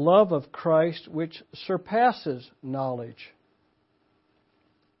know the love of Christ which surpasses knowledge,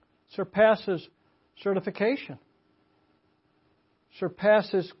 surpasses certification,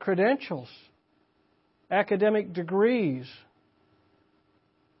 surpasses credentials, academic degrees.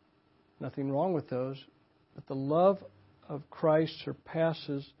 Nothing wrong with those, but the love of Christ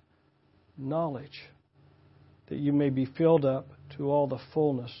surpasses knowledge, that you may be filled up to all the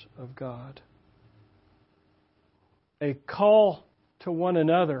fullness of God. A call to one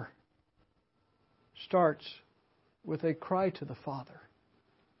another starts with a cry to the Father.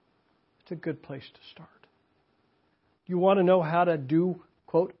 It's a good place to start. You want to know how to do,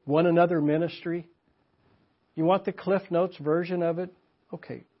 quote, one another ministry? You want the Cliff Notes version of it?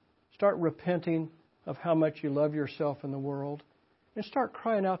 Okay, start repenting of how much you love yourself in the world, and start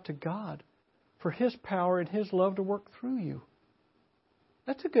crying out to God for His power and His love to work through you.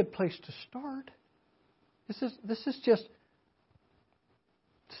 That's a good place to start. This is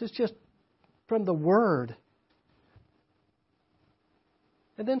just from the Word.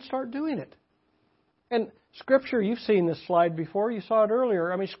 And then start doing it. And Scripture, you've seen this slide before. You saw it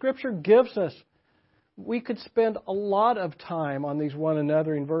earlier. I mean, Scripture gives us, we could spend a lot of time on these one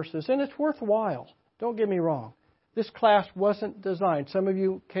anothering verses, and it's worthwhile. Don't get me wrong. This class wasn't designed. Some of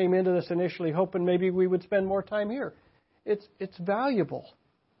you came into this initially hoping maybe we would spend more time here. It's valuable.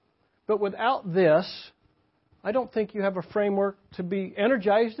 But without this, I don't think you have a framework to be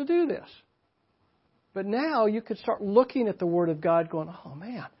energized to do this. But now you could start looking at the Word of God going, oh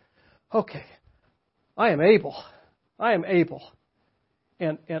man, okay, I am able. I am able.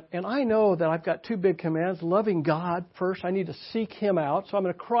 And I know that I've got two big commands. Loving God first. I need to seek Him out. So I'm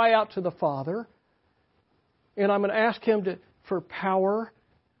going to cry out to the Father. And I'm going to ask Him for power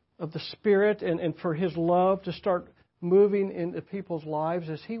of the Spirit and for His love to start moving into people's lives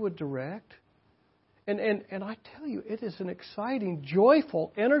as He would direct. And I tell you, it is an exciting,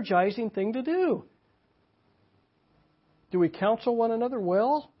 joyful, energizing thing to do. Do we counsel one another?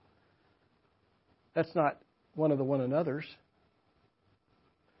 Well, that's not one of the one another's.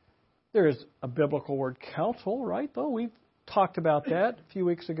 There is a biblical word counsel, right? Though we've talked about that a few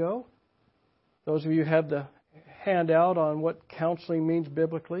weeks ago. Those of you who have the handout on what counseling means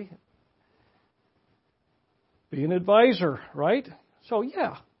biblically. Be an advisor, right? So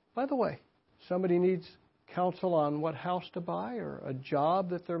yeah, by the way, somebody needs counsel on what house to buy, or a job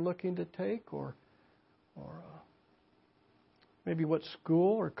that they're looking to take, or maybe what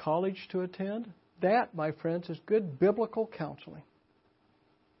school or college to attend. That, my friends, is good biblical counseling.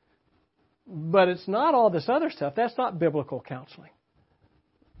 But it's not all this other stuff. That's not biblical counseling.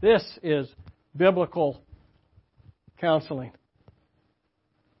 This is biblical counseling.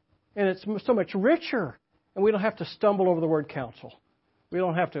 And it's so much richer. And we don't have to stumble over the word counsel. We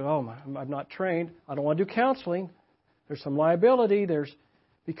don't have to, I'm not trained. I don't want to do counseling. There's some liability.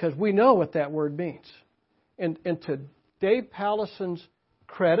 Because we know what that word means. And to Dave Pallison's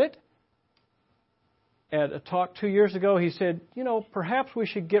credit, at a talk 2 years ago, he said, perhaps we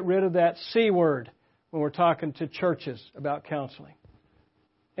should get rid of that C word when we're talking to churches about counseling.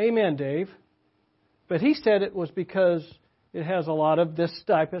 Amen, Dave. But he said it was because it has a lot of this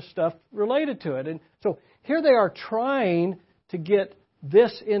type of stuff related to it. And so here they are trying to get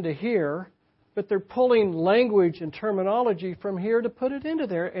this into here, but they're pulling language and terminology from here to put it into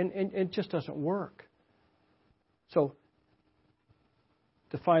there, and it just doesn't work. So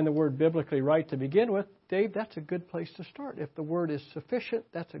to find the word biblically right to begin with, Dave, that's a good place to start. If the word is sufficient,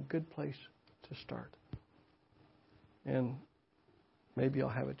 that's a good place to start. And maybe I'll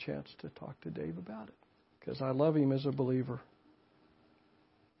have a chance to talk to Dave about it, because I love him as a believer.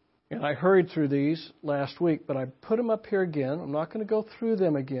 And I hurried through these last week, but I put them up here again. I'm not going to go through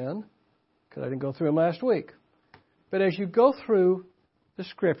them again, because I didn't go through them last week. But as you go through the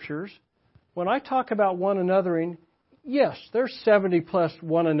Scriptures, when I talk about one anothering, yes, there's 70 plus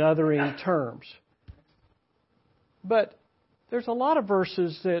one anothering terms. But there's a lot of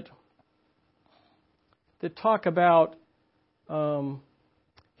verses that talk about,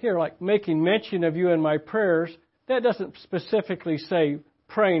 here, like making mention of you in my prayers. That doesn't specifically say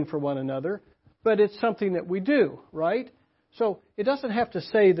praying for one another, but it's something that we do, right? So it doesn't have to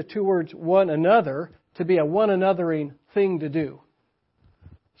say the two words one another to be a one anothering thing to do.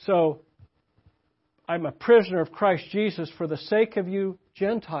 So I'm a prisoner of Christ Jesus for the sake of you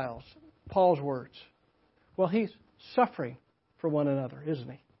Gentiles, Paul's words. Well, he's suffering for one another, isn't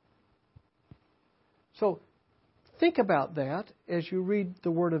he? So think about that as you read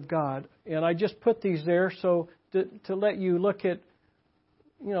the Word of God. And I just put these there so to let you look at,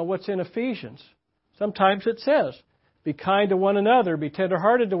 what's in Ephesians. Sometimes it says, be kind to one another, be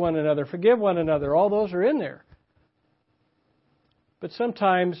tenderhearted to one another, forgive one another. All those are in there. But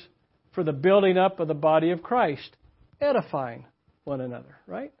sometimes for the building up of the body of Christ, edifying one another,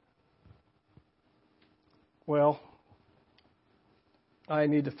 right? Well, I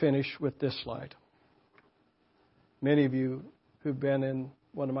need to finish with this slide. Many of you who've been in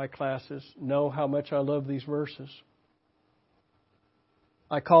one of my classes know how much I love these verses.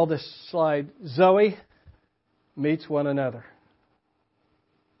 I call this slide Zoe Meets One Another.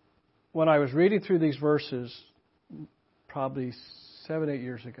 When I was reading through these verses, probably 7-8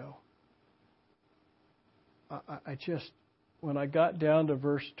 years ago, I just, when I got down to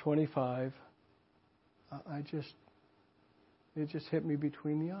verse 25, it just hit me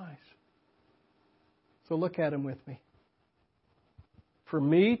between the eyes. So look at them with me. For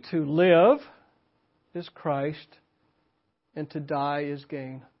me to live is Christ, and to die is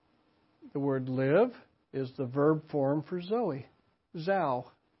gain. The word live is the verb form for Zoe, Zao.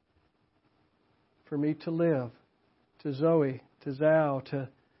 For me to live, to Zoe, to Zao,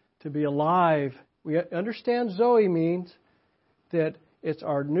 to be alive. We understand Zoe means that it's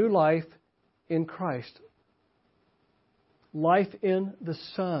our new life in Christ. Life in the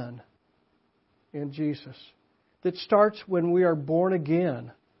Son, in Jesus. That starts when we are born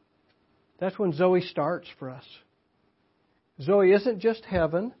again. That's when Zoe starts for us. Zoe isn't just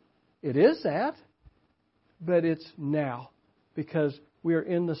heaven. It is that. But it's now. Because we are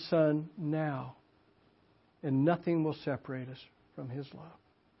in the Son now. And nothing will separate us from His love.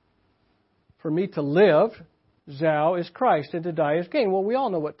 For me to live, Zao, is Christ, and to die is gain. Well, we all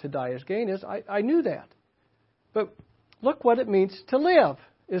know what to die is gain is. I knew that. But look what it means to live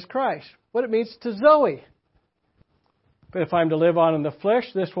is Christ. What it means to Zoe. But if I'm to live on in the flesh,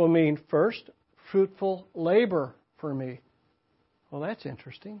 this will mean, first, fruitful labor for me. Well, that's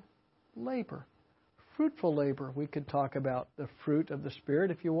interesting. Labor. Fruitful labor. We could talk about the fruit of the Spirit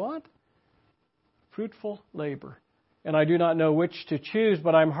if you want. Fruitful labor. And I do not know which to choose,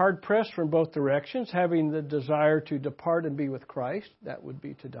 but I'm hard-pressed from both directions, having the desire to depart and be with Christ. That would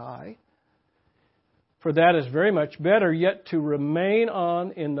be to die. For that is very much better, yet to remain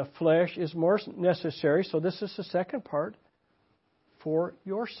on in the flesh is more necessary. So this is the second part. For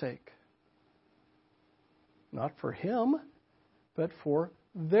your sake. Not for Him, but for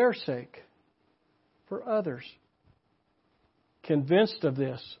their sake. For others. Convinced of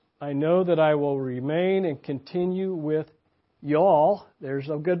this, I know that I will remain and continue with y'all, there's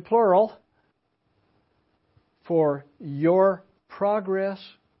a good plural, for your progress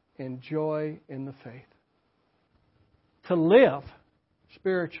and joy in the faith. To live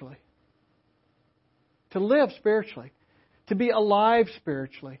spiritually. To live spiritually. To be alive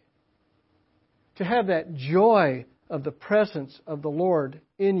spiritually. To have that joy of the presence of the Lord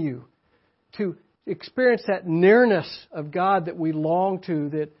in you. To experience that nearness of God that we long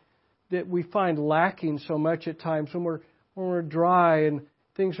to, that we find lacking so much at times when we're dry and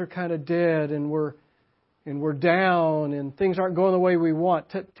things are kind of dead and we're down and things aren't going the way we want.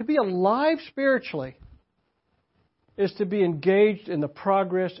 To be alive spiritually is to be engaged in the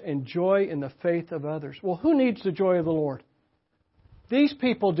progress and joy in the faith of others. Well, who needs the joy of the Lord? These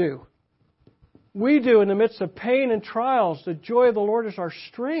people do. We do in the midst of pain and trials. The joy of the Lord is our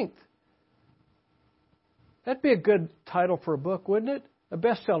strength. That'd be a good title for a book, wouldn't it? A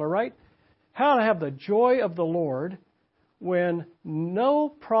bestseller, right? How to have the joy of the Lord when no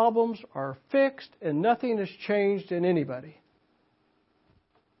problems are fixed and nothing has changed in anybody.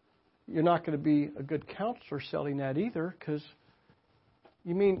 You're not going to be a good counselor selling that either, because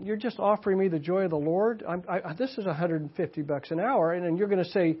you mean you're just offering me the joy of the Lord? This is $150 an hour, and then you're going to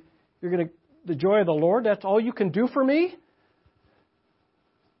say the joy of the Lord. That's all you can do for me?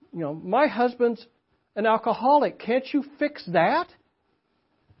 You know, my husband's an alcoholic. Can't you fix that?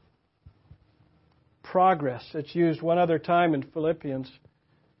 Progress. It's used one other time in Philippians,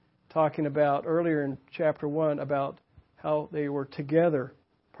 talking about earlier in chapter 1 about how they were together,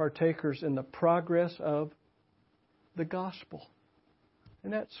 partakers in the progress of the gospel.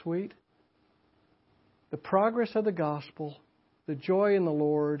 Isn't that sweet? The progress of the gospel, the joy in the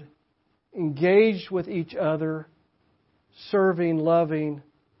Lord, engaged with each other, serving, loving,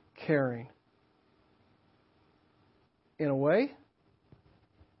 caring. In a way,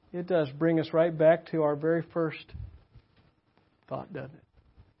 it does bring us right back to our very first thought, doesn't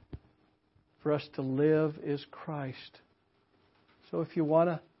it? For us to live is Christ. So if you want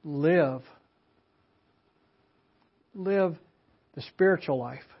to live the spiritual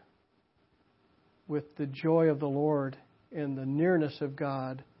life with the joy of the Lord and the nearness of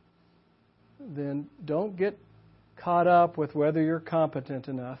God, then don't get caught up with whether you're competent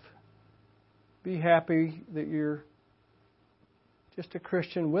enough. Be happy that you're just a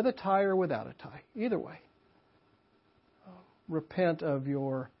Christian with a tie or without a tie. Either way. Repent of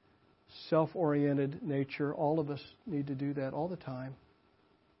your self-oriented nature. All of us need to do that all the time.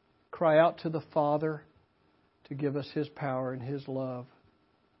 Cry out to the Father to give us His power and His love.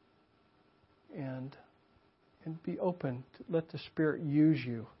 And be open to let the Spirit use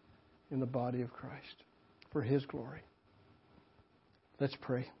you in the body of Christ for His glory. Let's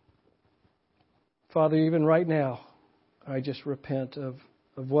pray. Father, even right now, I just repent of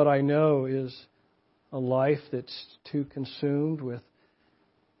what I know is a life that's too consumed with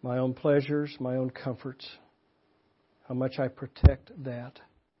my own pleasures, my own comforts, how much I protect that.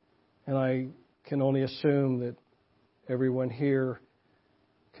 And I can only assume that everyone here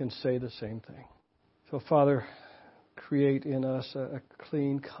can say the same thing. So, Father, create in us a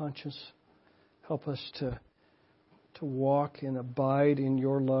clean conscience. Help us to walk and abide in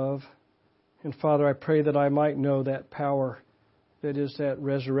your love. And Father, I pray that I might know that power, that is that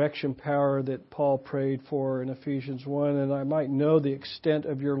resurrection power that Paul prayed for in Ephesians 1, and I might know the extent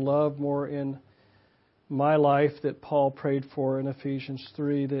of your love more in my life that Paul prayed for in Ephesians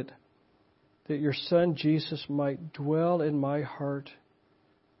 3, that your Son Jesus might dwell in my heart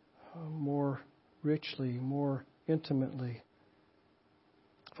more richly, more intimately.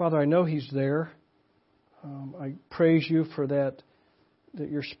 Father, I know He's there. I praise you for that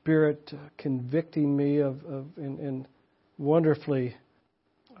your Spirit convicting me and wonderfully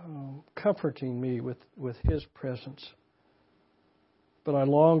comforting me with His presence. But I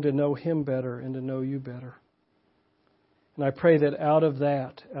long to know Him better and to know you better. And I pray that out of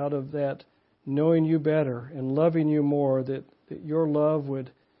that knowing you better and loving you more, that your love would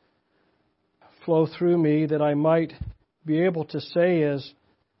flow through me, that I might be able to say, as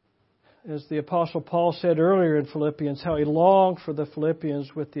the Apostle Paul said earlier in Philippians, how he longed for the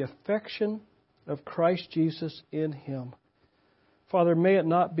Philippians with the affection of Christ Jesus in him. Father, may it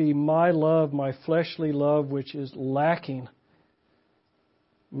not be my love, my fleshly love, which is lacking.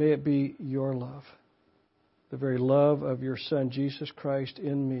 May it be your love, the very love of your Son, Jesus Christ,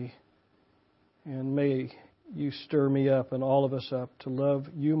 in me. And may you stir me up and all of us up to love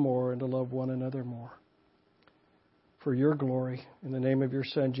you more and to love one another more. For your glory, in the name of your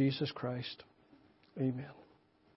Son, Jesus Christ. Amen.